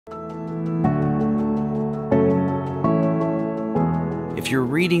If you're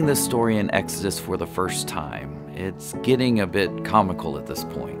reading this story in Exodus for the first time, it's getting a bit comical at this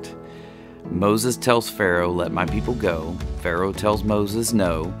point. Moses tells Pharaoh, "Let my people go." Pharaoh tells Moses,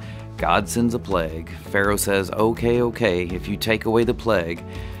 "No." God sends a plague. Pharaoh says, okay, if you take away the plague.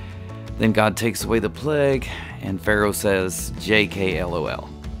 Then God takes away the plague, and Pharaoh says, JK LOL.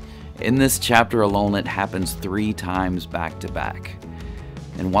 In this chapter alone, it happens 3 times back to back.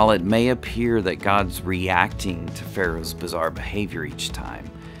 And while it may appear that God's reacting to Pharaoh's bizarre behavior each time,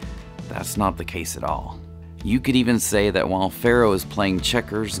 that's not the case at all. You could even say that while Pharaoh is playing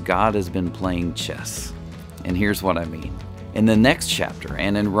checkers, God has been playing chess. And here's what I mean. In the next chapter,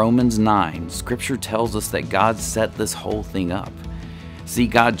 and in Romans 9, Scripture tells us that God set this whole thing up. See,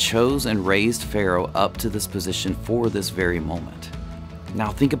 God chose and raised Pharaoh up to this position for this very moment. Now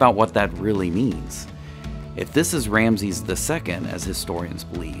think about what that really means. If this is Ramses II, as historians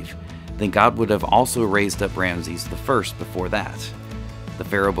believe, then God would have also raised up Ramses I before that, the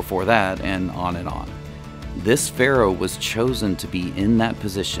Pharaoh before that, and on and on. This Pharaoh was chosen to be in that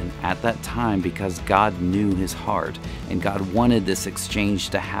position at that time because God knew his heart, and God wanted this exchange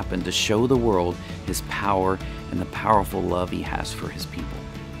to happen to show the world his power and the powerful love he has for his people.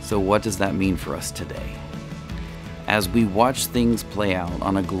 So what does that mean for us today? As we watch things play out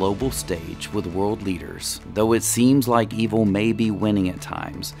on a global stage with world leaders, though it seems like evil may be winning at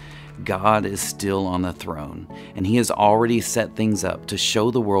times, God is still on the throne, and he has already set things up to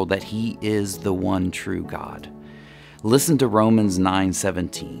show the world that he is the one true God. Listen to Romans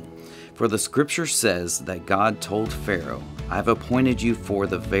 9:17. For the scripture says that God told Pharaoh, "I have appointed you for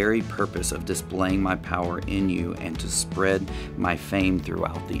the very purpose of displaying my power in you and to spread my fame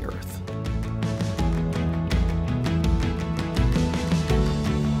throughout the earth."